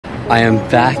I am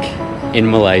back in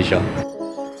Malaysia.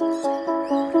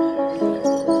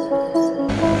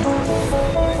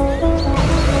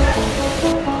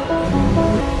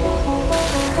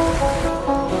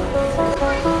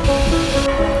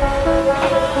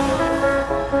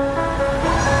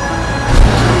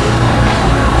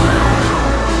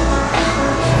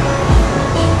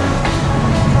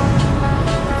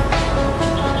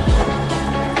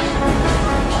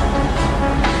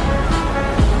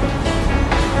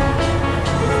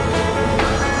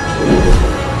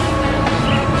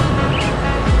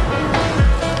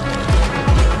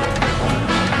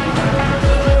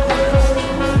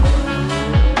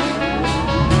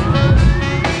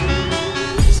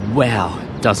 Wow,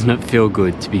 doesn't it feel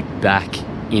good to be back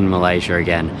in Malaysia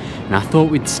again? And I thought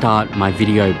we'd start my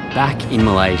video back in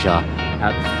Malaysia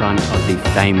at the front of the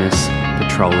famous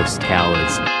Petronas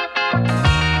Towers.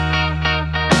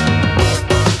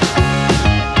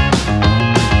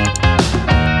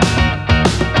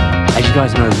 As you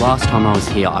guys know, last time I was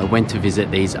here, I went to visit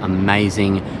these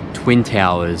amazing twin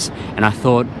towers, and I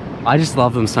thought, I just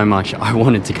love them so much, I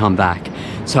wanted to come back.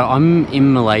 So I'm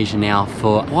in Malaysia now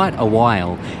for quite a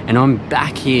while, and I'm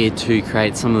back here to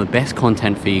create some of the best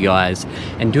content for you guys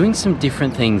and doing some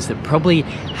different things that probably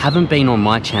haven't been on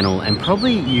my channel and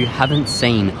probably you haven't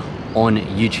seen on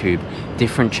YouTube.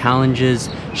 Different challenges,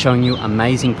 showing you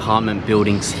amazing apartment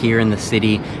buildings here in the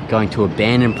city, going to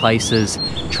abandoned places,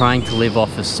 trying to live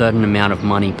off a certain amount of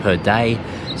money per day.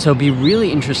 So it'll be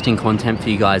really interesting content for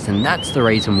you guys, and that's the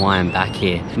reason why I'm back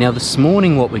here. Now this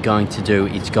morning what we're going to do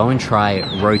is go and try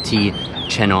roti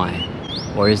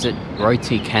canai, or is it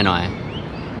roti canai?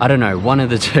 I don't know, one of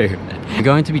the two. I'm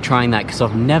going to be trying that because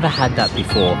I've never had that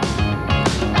before.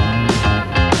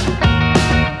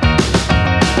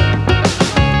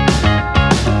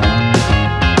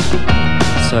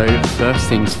 So first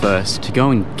things first, to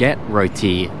go and get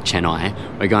roti canai,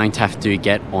 we're going to have to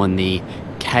get on the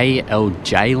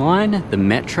KLJ line, the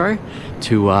metro,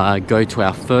 to go to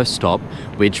our first stop,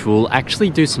 which will actually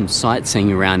do some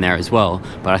sightseeing around there as well,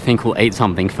 but I think we'll eat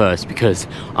something first because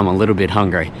I'm a little bit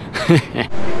hungry.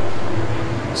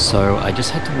 So I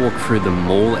just had to walk through the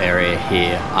mall area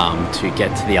here to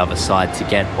get to the other side to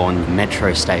get on the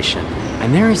metro station,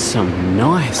 and there is some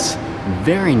nice,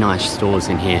 very nice stores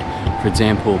in here. For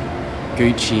example,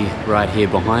 Gucci right here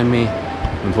behind me.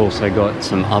 We've also got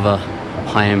some other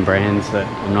high-end brands that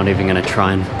I'm not even going to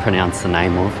try and pronounce the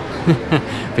name of.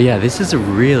 But yeah, this is a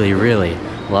really, really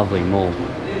lovely mall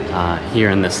here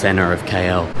in the center of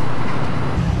KL.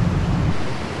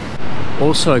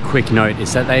 Also a quick note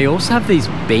is that they also have these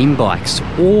beam bikes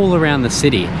all around the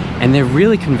city, and they're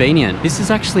really convenient. This is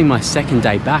actually my second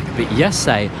day back, but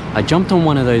yesterday I jumped on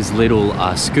one of those little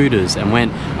scooters and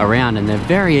went around, and they're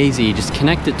very easy. You just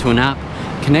connect it to an app,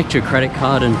 connect your credit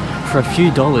card, and for a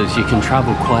few dollars you can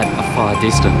travel quite a far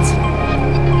distance.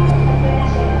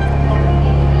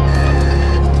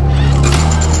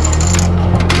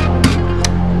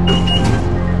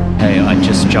 Hey, I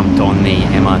just jumped on the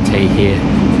MRT here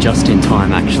just in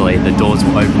time actually. The doors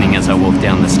were opening as I walked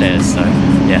down the stairs, so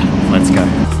yeah, let's go.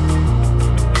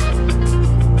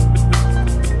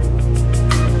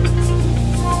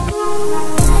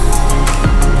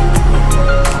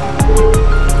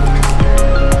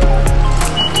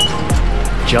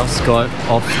 Just got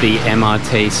off the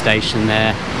MRT station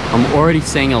there. I'm already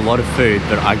seeing a lot of food,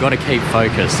 but I gotta keep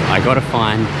focused. I gotta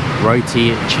find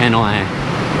roti canai.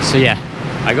 So yeah,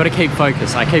 I gotta keep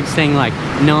focused. I keep seeing like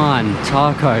naan,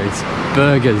 tacos,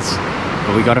 burgers,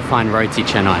 but we gotta find roti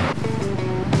canai.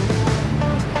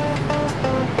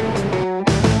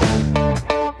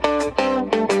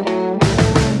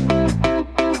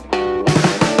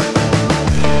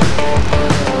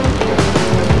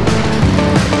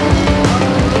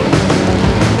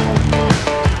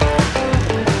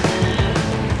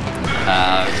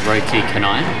 Roti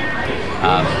canai,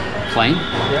 plain.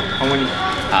 Yeah, how many?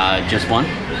 Just one.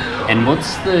 And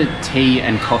what's the tea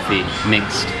and coffee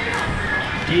mixed?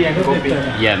 Tea and coffee?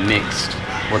 Yeah, mixed.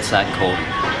 What's that called?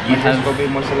 You have coffee,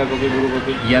 masala coffee, buru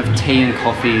coffee. You have tea and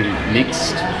coffee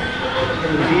mixed?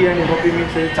 Tea and coffee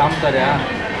mixed is cham kare,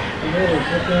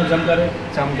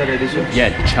 cham kare this one?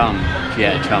 Yeah, chum.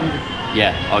 Yeah, chum.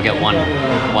 Yeah, I'll get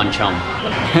one chum.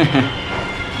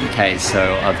 Okay,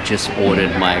 so I've just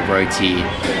ordered my roti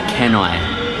canai.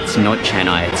 It's not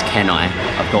chanai, it's canai.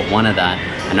 I've got one of that,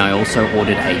 and I also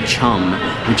ordered a chum,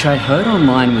 which I heard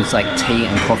online was like tea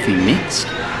and coffee mixed,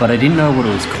 but I didn't know what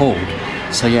it was called.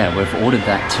 So yeah, we've ordered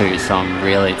that too, so I'm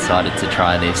really excited to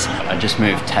try this. I just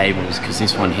moved tables because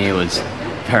this one here was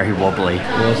very wobbly.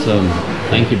 Awesome.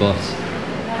 Thank you, boss.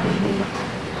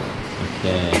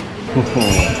 Okay.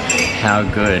 How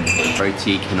good.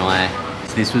 Roti canai.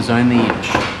 So this was only 2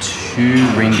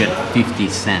 ringgit 50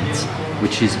 cents,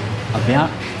 which is about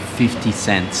 50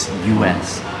 cents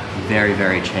US. Very,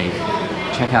 very cheap.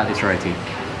 Check out this roti.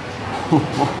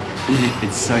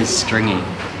 It's so stringy.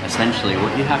 Essentially,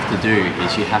 what you have to do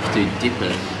is you have to dip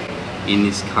it in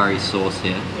this curry sauce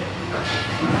here.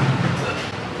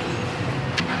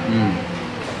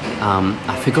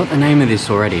 I forgot the name of this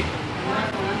already.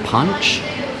 Punch?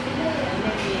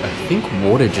 I think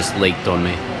water just leaked on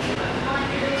me.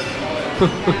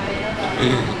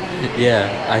 Yeah,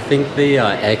 I think the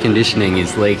air conditioning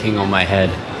is leaking on my head.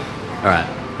 All right,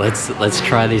 let's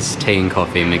try this tea and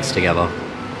coffee mixed together.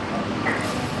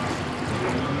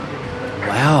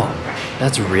 Wow,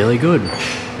 that's really good.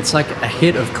 It's like a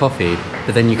hit of coffee,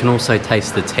 but then you can also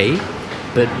taste the tea,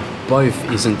 but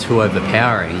both isn't too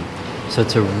overpowering. So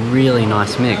it's a really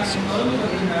nice mix.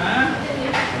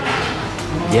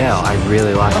 Yeah, I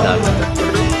really like that.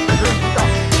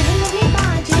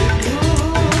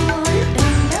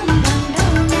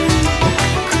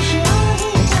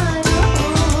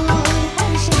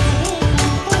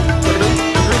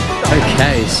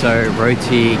 Okay, so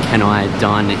roti canai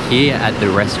done here at the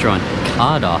restaurant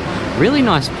Kada. Really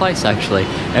nice place actually.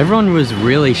 Everyone was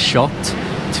really shocked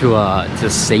to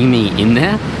see me in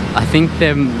there. I think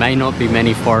there may not be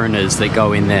many foreigners that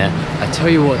go in there. I tell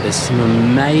you what, there's some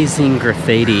amazing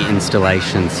graffiti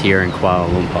installations here in Kuala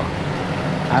Lumpur.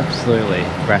 Absolutely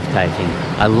breathtaking.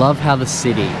 I love how the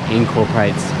city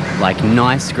incorporates like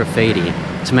nice graffiti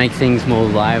to make things more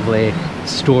lively,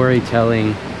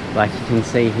 storytelling. Like you can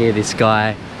see here, this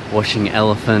guy washing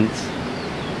elephants.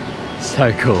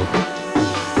 So cool.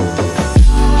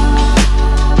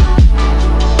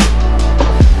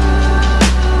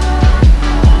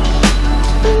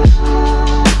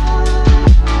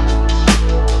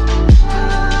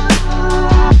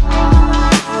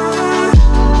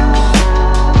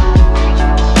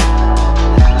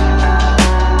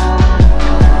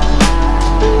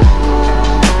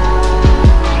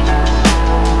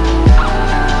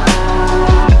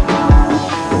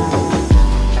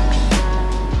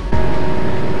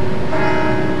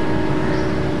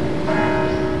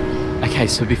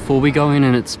 So before we go in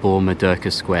and explore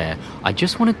Merdeka Square, I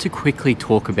just wanted to quickly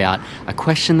talk about a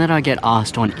question that I get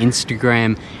asked on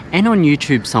Instagram and on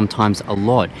YouTube sometimes a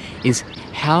lot, is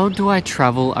how do I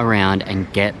travel around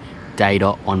and get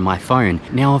data on my phone?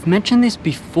 Now I've mentioned this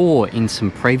before in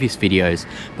some previous videos,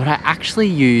 but I actually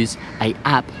use an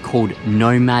app called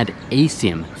Nomad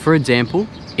eSIM. For example,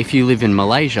 if you live in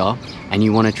Malaysia and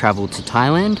you want to travel to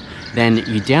Thailand, then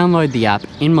you download the app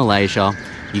in Malaysia,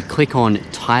 you click on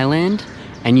Thailand,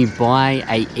 and you buy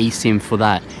a eSIM for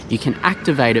that. You can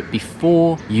activate it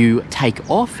before you take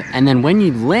off, and then when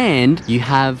you land, you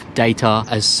have data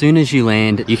as soon as you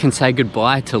land. You can say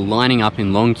goodbye to lining up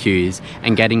in long queues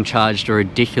and getting charged a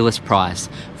ridiculous price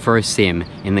for a SIM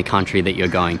in the country that you're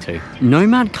going to.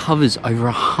 Nomad covers over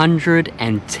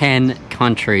 110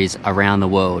 countries around the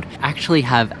world. Actually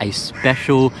have a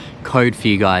special code for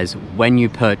you guys when you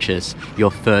purchase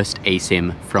your first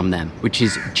eSIM from them, which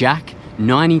is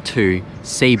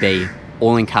Jack92CB,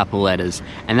 all in capital letters,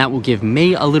 and that will give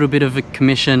me a little bit of a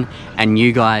commission and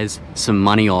you guys some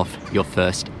money off your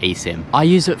first eSIM. I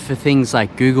use it for things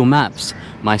like Google Maps,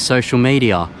 my social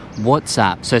media,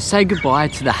 WhatsApp. So say goodbye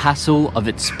to the hassle of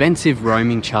expensive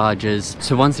roaming charges.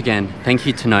 So once again, thank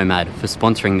you to Nomad for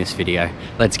sponsoring this video.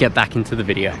 Let's get back into the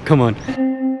video. Come on.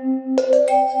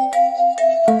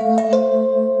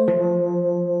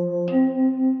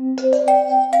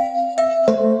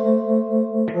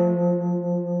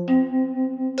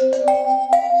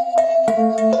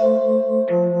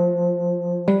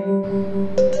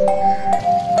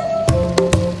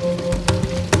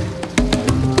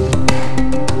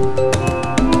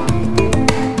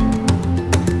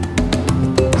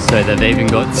 So they've even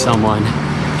got someone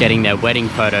getting their wedding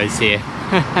photos here.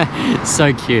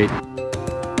 So cute.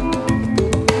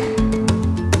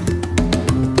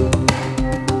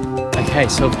 Okay,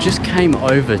 so I've just came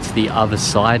over to the other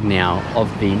side now of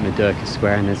the Merdeka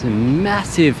Square, and there's a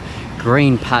massive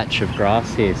green patch of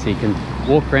grass here, so you can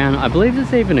walk around. I believe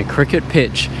there's even a cricket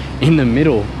pitch in the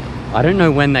middle. I don't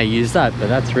know when they use that, but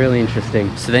that's really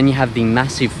interesting. So then you have the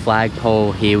massive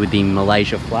flagpole here with the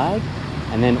Malaysia flag.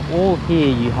 And then all here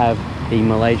you have the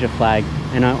Malaysia flag,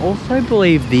 and I also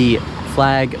believe the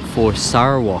flag for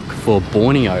Sarawak, for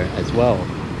Borneo as well.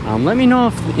 Let me know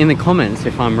in the comments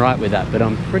if I'm right with that, but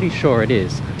I'm pretty sure it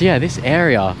is. Yeah, this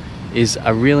area is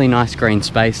a really nice green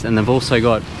space, and they've also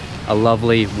got a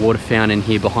lovely water fountain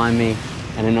here behind me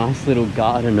and a nice little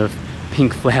garden of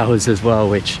pink flowers as well,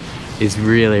 which is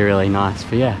really, really nice.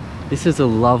 But yeah, This is a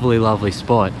lovely, lovely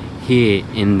spot here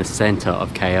in the center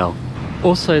of KL.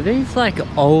 Also, these like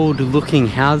old looking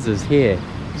houses here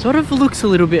sort of looks a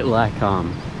little bit like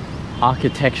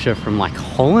architecture from like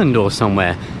Holland or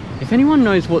somewhere. If anyone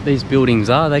knows what these buildings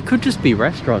are, they could just be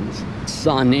restaurants.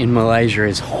 Sun in Malaysia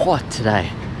is hot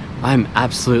today. I'm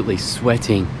absolutely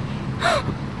sweating.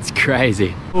 It's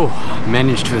crazy. Oh,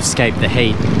 managed to escape the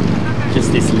heat.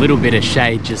 Just this little bit of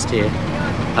shade just here.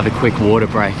 Have a quick water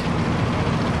break.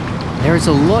 There is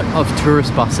a lot of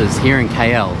tourist buses here in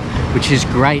KL, which is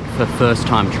great for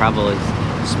first-time travelers,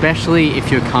 especially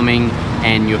if you're coming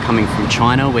from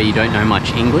China where you don't know much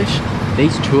English.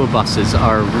 These tour buses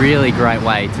are a really great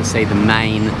way to see the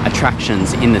main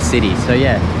attractions in the city. So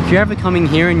yeah, if you're ever coming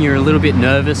here and you're a little bit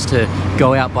nervous to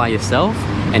go out by yourself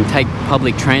and take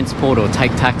public transport or take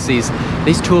taxis,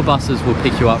 these tour buses will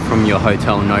pick you up from your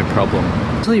hotel, no problem.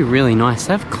 It's actually really nice.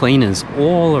 They have cleaners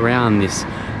all around this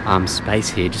space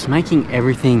here, just making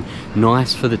everything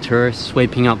nice for the tourists,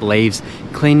 sweeping up leaves,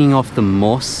 cleaning off the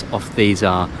moss off these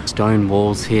stone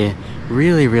walls here.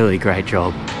 Really, really great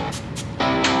job.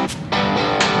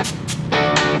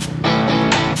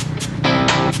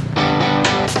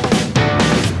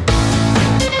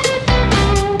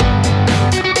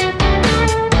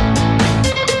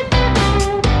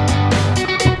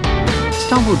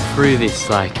 Stumbled through this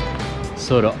like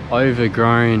sort of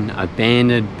overgrown,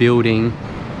 abandoned building,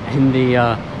 and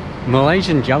the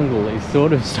Malaysian jungle is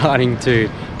sort of starting to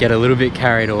get a little bit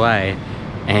carried away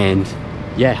and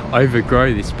yeah,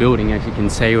 overgrow this building. As you can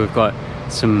see, we've got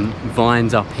some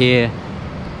vines up here.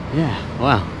 Yeah,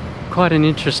 wow, quite an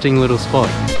interesting little spot.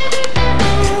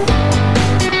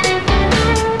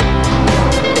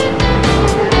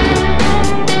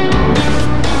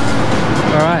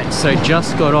 Alright, so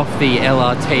just got off the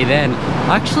LRT then.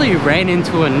 I actually ran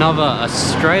into another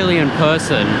Australian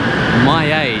person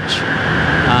my age.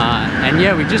 And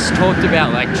yeah, we just talked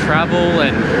about like travel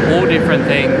and all different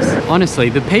things. Honestly,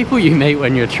 the people you meet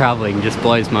when you're traveling just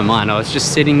blows my mind. I was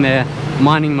just sitting there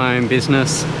minding my own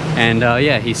business and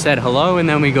yeah, he said hello and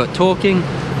then we got talking.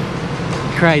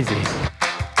 Crazy.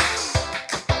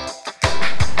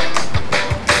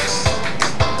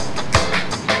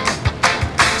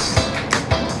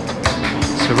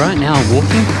 So right now,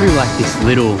 walking through like this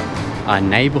little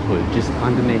neighborhood just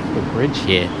underneath the bridge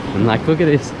here, and like look at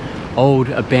this old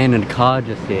abandoned car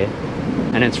just here,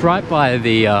 and it's right by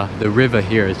the river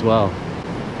here as well.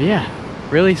 But yeah,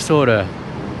 really sort of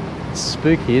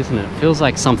spooky, isn't it? Feels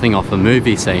like something off a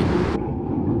movie scene.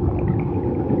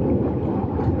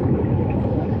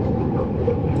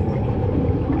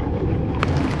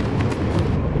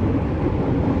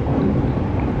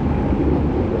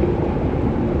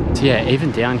 So yeah,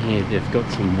 even down here, they've got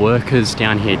some workers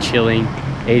down here chilling,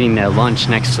 eating their lunch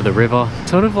next to the river.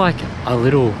 Sort of like a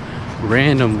little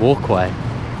random walkway,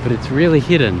 but it's really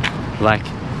hidden. Like,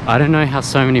 I don't know how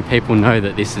so many people know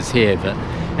that this is here, but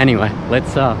anyway,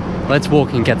 let's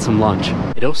walk and get some lunch.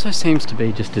 It also seems to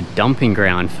be just a dumping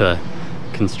ground for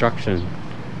construction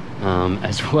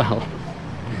as well.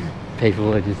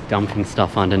 People are just dumping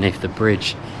stuff underneath the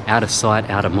bridge, out of sight,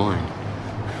 out of mind.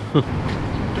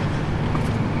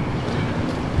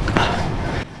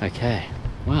 Okay,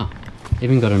 wow,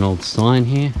 even got an old sign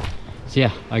here. So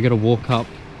yeah, I gotta walk up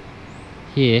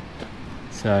here.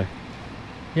 So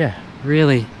yeah,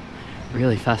 really,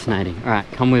 really fascinating. All right,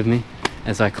 come with me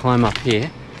as I climb up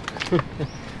here.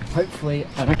 Hopefully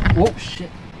I don't, whoa, shit.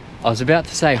 I was about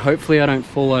to say, hopefully I don't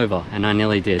fall over, and I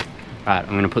nearly did. All right,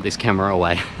 I'm gonna put this camera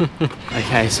away.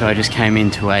 Okay, so I just came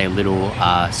into a little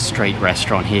street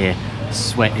restaurant here.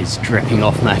 Sweat is dripping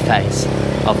off my face.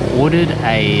 I've ordered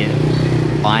a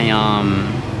ayam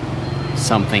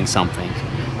something.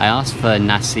 I asked for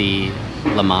nasi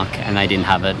lemak and they didn't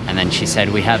have it, and then she said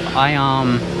we have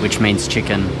ayam, which means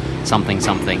chicken something.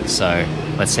 So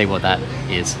let's see what that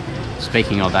is.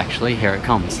 Speaking of, actually, here it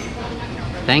comes.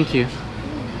 Thank you.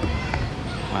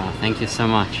 Wow, thank you so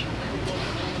much.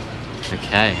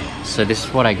 Okay, so this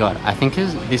is what I got. I think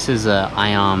this is a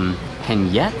ayam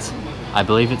penyet, I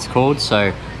believe it's called.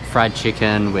 So fried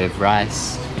chicken with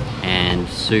rice and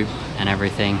soup and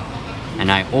everything.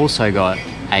 And I also got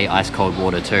a ice cold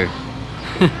water too.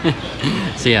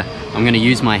 So yeah, I'm gonna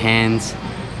use my hands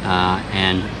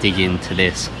and dig into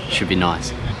this. Should be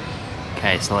nice.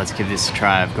 Okay, so let's give this a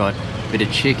try. I've got a bit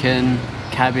of chicken,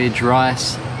 cabbage,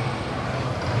 rice.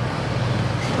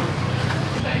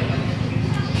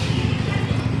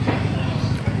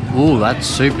 Ooh, that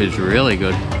soup is really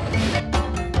good.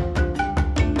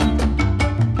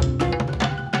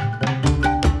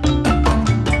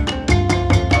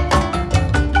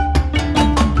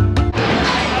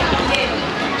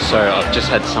 So I've just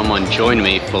had someone join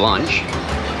me for lunch.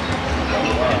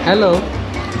 Hello.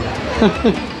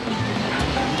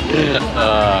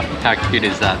 How cute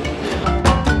is that?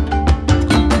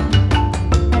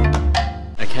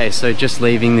 Okay, so just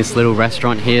leaving this little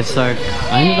restaurant here. So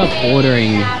I ended up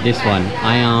ordering this one,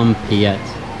 Ayam Piet,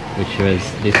 which was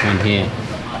this one here.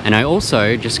 And I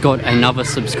also just got another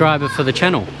subscriber for the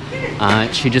channel.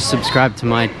 She just subscribed to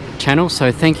my channel,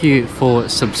 so thank you for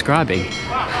subscribing.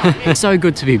 So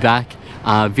good to be back.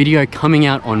 Video coming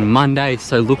out on Monday,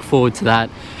 so look forward to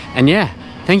that. And yeah,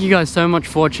 thank you guys so much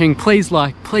for watching. Please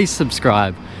like, please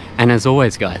subscribe. And as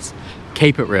always guys,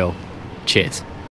 keep it real. Cheers.